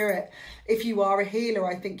with spirit. If you are a healer,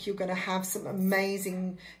 I think you're going to have some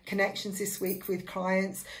amazing connections this week with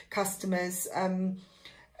clients, customers.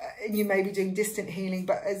 You may be doing distant healing,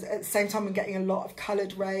 but at the same time I'm getting a lot of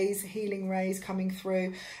coloured rays, healing rays coming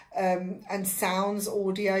through, and sounds,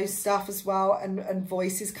 audio stuff as well, and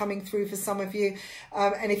voices coming through for some of you.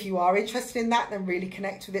 And if you are interested in that, then really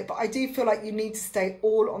connect with it. But I do feel like you need to stay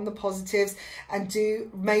all on the positives and do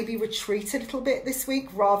maybe retreat a little bit this week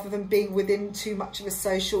rather than being within too much of a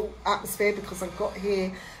social atmosphere, because I've got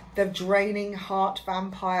here the draining heart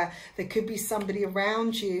vampire. There could be somebody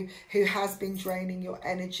around you who has been draining your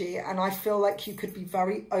energy, and I feel like you could be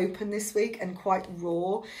very open this week and quite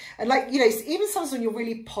raw. And like, you know, even sometimes when you're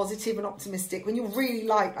really positive and optimistic, when you're really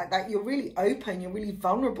like that, you're really open, you're really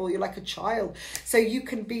vulnerable, you're like a child. So you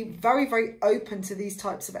can be very, very open to these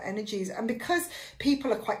types of energies. And because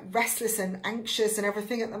people are quite restless and anxious and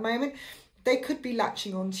everything at the moment, they could be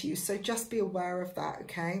latching onto you. So just be aware of that,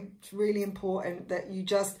 okay? It's really important that you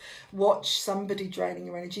just watch somebody draining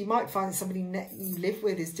your energy. You might find that somebody you live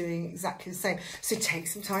with is doing exactly the same. So take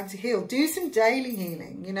some time to heal. Do some daily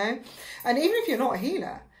healing, you know? And even if you're not a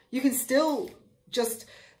healer, you can still just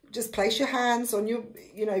place your hands on your,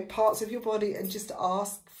 you know, parts of your body and just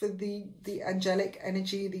ask for the angelic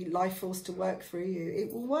energy, the life force to work through you.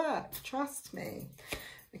 It will work, trust me.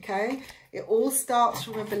 Okay, it all starts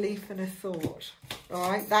from a belief and a thought. All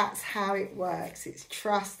right, that's how it works. It's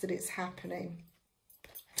trust that it's happening.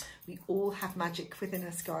 We all have magic within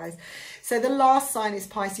us, guys. So the last sign is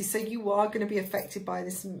Pisces. So you are going to be affected by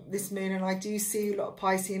this moon, and I do see a lot of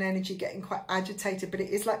Piscean energy getting quite agitated. But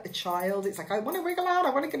it is like the child. It's like, I want to wriggle out.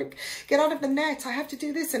 I want to get out of the net. I have to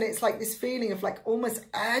do this, and it's like this feeling of like almost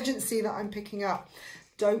urgency that I'm picking up.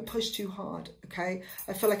 don't push too hard, okay?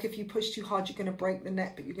 I feel like if you push too hard, you're going to break the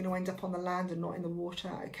net, but you're going to end up on the land and not in the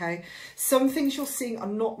water, okay? Some things you're seeing are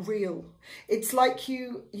not real. It's like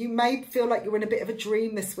you may feel like you're in a bit of a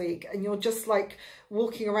dream this week, and you're just like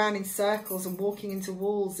walking around in circles and walking into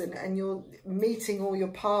walls, and you're meeting all your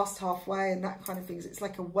past halfway and that kind of things. It's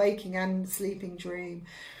like a waking and sleeping dream.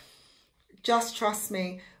 Just trust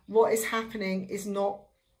me, what is happening is not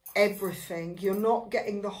everything. You're not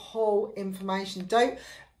getting the whole information. Don't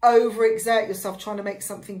overexert yourself trying to make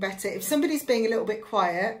something better. If somebody's being a little bit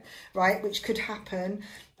quiet, right, which could happen,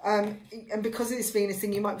 and because of this Venus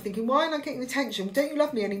thing, you might be thinking, why am I not getting attention? Don't you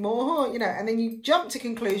love me anymore? You know, and then you jump to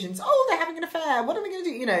conclusions. Oh, they're having an affair. What am I going to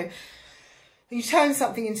do? You know, you turn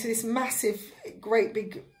something into this massive, great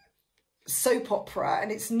big soap opera,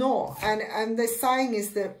 and it's not. And the saying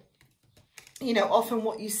is that, you know, often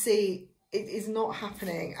what you see, it is not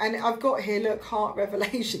happening. And I've got here, look, heart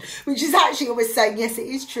revelation, which is actually always saying, yes, it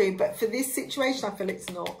is true. But for this situation, I feel it's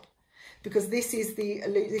not. Because this is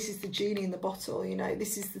the genie in the bottle, you know,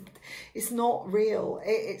 it's not real.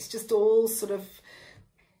 It's just all sort of,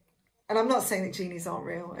 and I'm not saying that genies aren't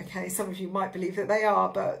real, okay? Some of you might believe that they are,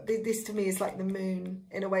 but this to me is like the moon.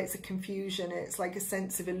 In a way, it's a confusion. It's like a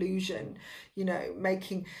sense of illusion, you know,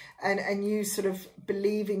 making, and you sort of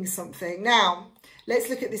believing something. Now, let's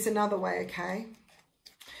look at this another way, okay?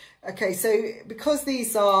 Okay, so because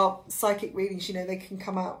these are psychic readings, you know, they can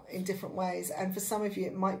come out in different ways. And for some of you,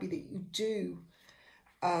 it might be that you do,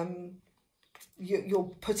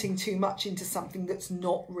 you're putting too much into something that's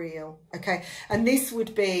not real, okay? And this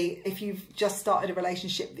would be if you've just started a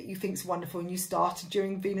relationship that you think's wonderful, and you started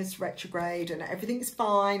during Venus retrograde and everything's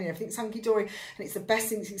fine and everything's hunky-dory and it's the best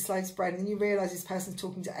thing since sliced bread, and then you realise this person's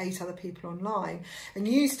talking to 8 other people online, and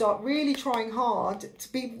you start really trying hard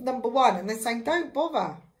to be number one, and they're saying, don't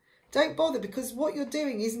bother. Don't bother, because what you're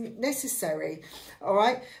doing isn't necessary, all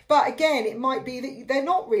right? But again, it might be that they're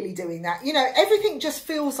not really doing that. You know, everything just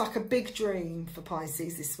feels like a big dream for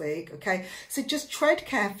Pisces this week, okay? So just tread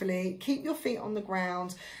carefully, keep your feet on the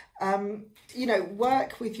ground, you know,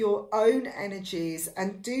 work with your own energies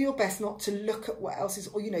and do your best not to look at what else is,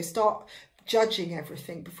 or, you know, start judging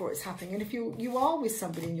everything before it's happening. And if you are with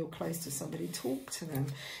somebody and you're close to somebody, talk to them,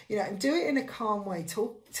 you know, and do it in a calm way.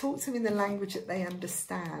 Talk to them in the language that they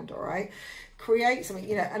understand, all right? Create something,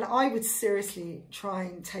 you know, and I would seriously try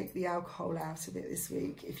and take the alcohol out of it this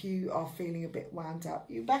week if you are feeling a bit wound up.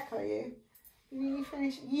 You back, are you? You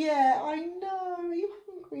finished? Yeah, I know. Are you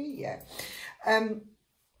hungry? Yeah.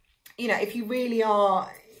 You know, if you really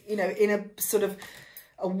are, you know, in a sort of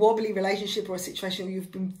a wobbly relationship or a situation where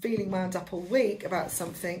you've been feeling wound up all week about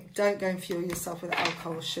something, don't go and fuel yourself with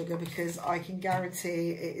alcohol or sugar, because I can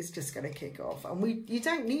guarantee it is just going to kick off. And you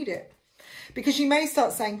don't need it, because you may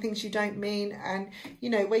start saying things you don't mean, and,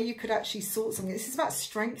 you know, where you could actually sort something. This is about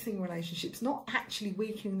strengthening relationships, not actually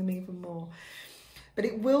weakening them even more. But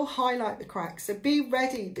it will highlight the cracks. So be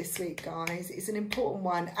ready this week, guys. It's an important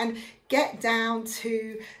one. And get down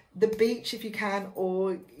to the beach if you can,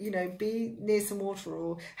 or, you know, be near some water,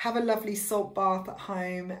 or have a lovely salt bath at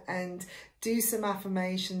home and do some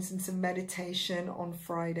affirmations and some meditation on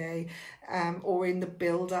Friday, or in the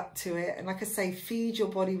build up to it. And like I say, feed your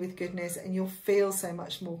body with goodness and you'll feel so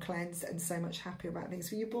much more cleansed and so much happier about things.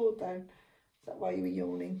 Were you bored though? Is that why you were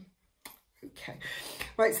yawning? Okay,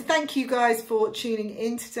 right, so thank you guys for tuning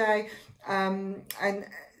in today, and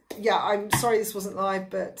yeah, I'm sorry this wasn't live,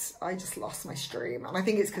 but I just lost my stream, and I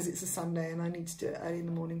think it's because it's a Sunday and I need to do it early in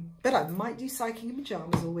the morning. But I might do psychic in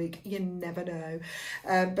pyjamas all week, you never know.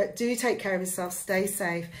 But do take care of yourself, stay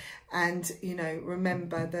safe, and, you know,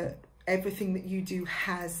 remember that everything that you do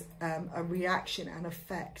has a reaction and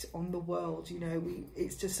effect on the world. You know,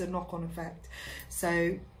 it's just a knock-on effect.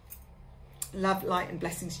 So love, light and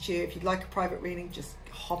blessings to you. If you'd like a private reading, just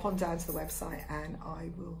hop on down to the website and I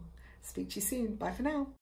will speak to you soon. Bye for now.